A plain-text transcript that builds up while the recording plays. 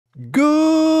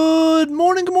Good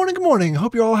morning, good morning, good morning.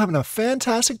 Hope you're all having a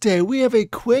fantastic day. We have a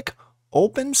quick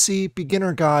OpenSea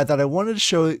Beginner guide that I wanted to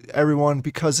show everyone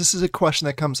because this is a question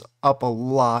that comes up a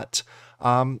lot.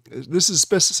 This is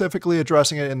specifically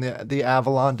addressing it in the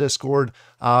Avalon Discord.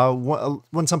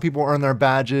 When some people earn their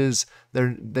badges,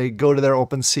 they go to their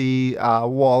OpenSea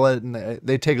wallet and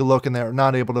they take a look and they're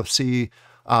not able to see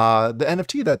the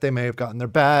NFT that they may have gotten their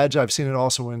badge. I've seen it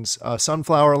also in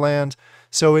Sunflower Land.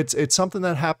 So it's something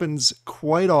that happens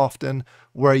quite often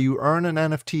where you earn an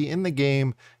NFT in the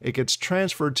game, it gets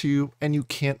transferred to you, and you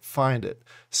can't find it.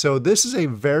 So this is a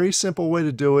very simple way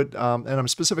to do it, and I'm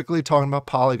specifically talking about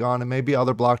Polygon and maybe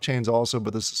other blockchains also,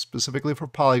 but this is specifically for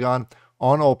Polygon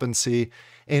on OpenSea.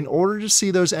 In order to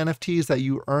see those NFTs that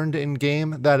you earned in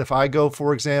game, that if I go,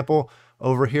 for example,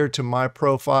 over here to my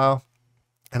profile,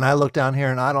 and I look down here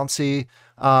and I don't see,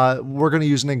 we're going to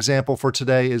use an example for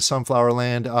today is Sunflower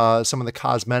Land, some of the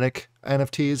cosmetic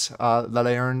NFTs that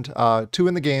I earned, 2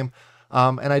 in the game,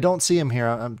 and I don't see them here.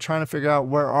 I'm trying to figure out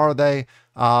where are they,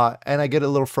 and I get a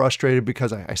little frustrated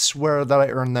because I swear that I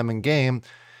earned them in game.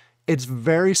 It's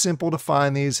very simple to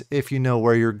find these if you know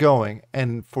where you're going.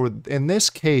 And in this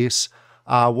case,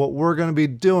 what we're going to be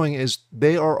doing is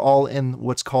they are all in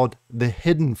what's called the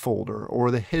hidden folder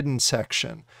or the hidden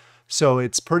section. So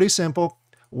it's pretty simple.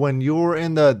 When you're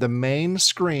in the main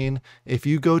screen, if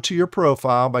you go to your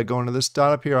profile by going to this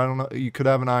dot up here, I don't know, you could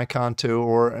have an icon too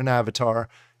or an avatar.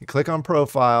 You click on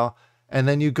profile and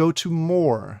then you go to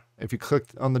more. If you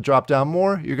click on the drop down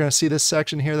more, you're going to see this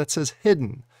section here that says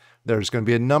hidden. There's going to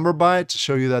be a number by it to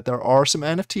show you that there are some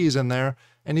NFTs in there,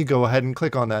 and you go ahead and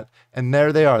click on that. And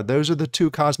there they are. Those are the 2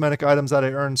 cosmetic items that I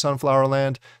earned in Sunflower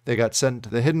Land. They got sent to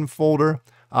the hidden folder.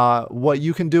 What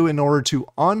you can do in order to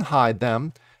unhide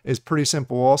them is pretty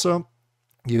simple also.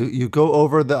 You go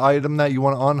over the item that you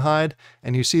want to unhide,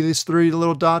 and you see these 3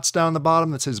 little dots down the bottom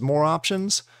that says more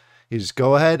options. You just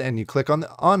go ahead and you click on the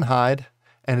unhide,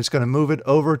 and it's going to move it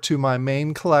over to my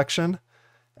main collection.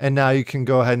 And now you can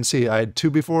go ahead and see I had 2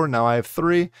 before, now I have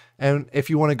 3. And if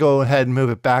you want to go ahead and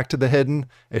move it back to the hidden,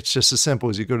 it's just as simple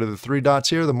as you go to the 3 dots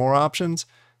here, the more options,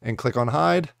 and click on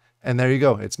hide. And there you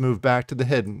go. It's moved back to the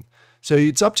hidden. So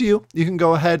it's up to you. You can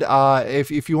go ahead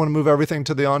if you want to move everything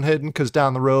to the unhidden, because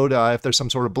down the road, if there's some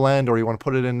sort of blend or you want to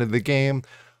put it into the game,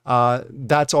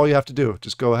 that's all you have to do.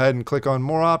 Just go ahead and click on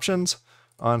more options,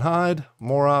 unhide,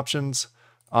 more options,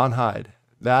 unhide.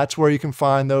 That's where you can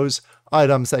find those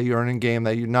items that you earn in game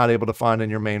that you're not able to find in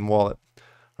your main wallet.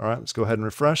 All right, let's go ahead and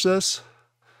refresh this.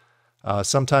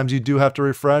 Sometimes you do have to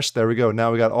refresh. There we go.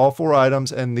 Now we got all 4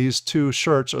 items, and these 2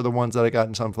 shirts are the ones that I got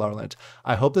in Sunflower Land.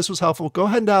 I hope this was helpful. Go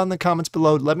ahead and down in the comments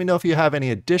below. Let me know if you have any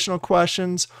additional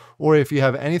questions or if you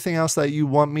have anything else that you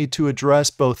want me to address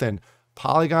both in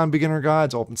Polygon beginner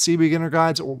guides, OpenSea beginner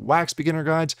guides, or Wax beginner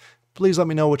guides. Please let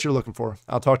me know what you're looking for.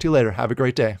 I'll talk to you later. Have a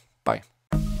great day. Bye.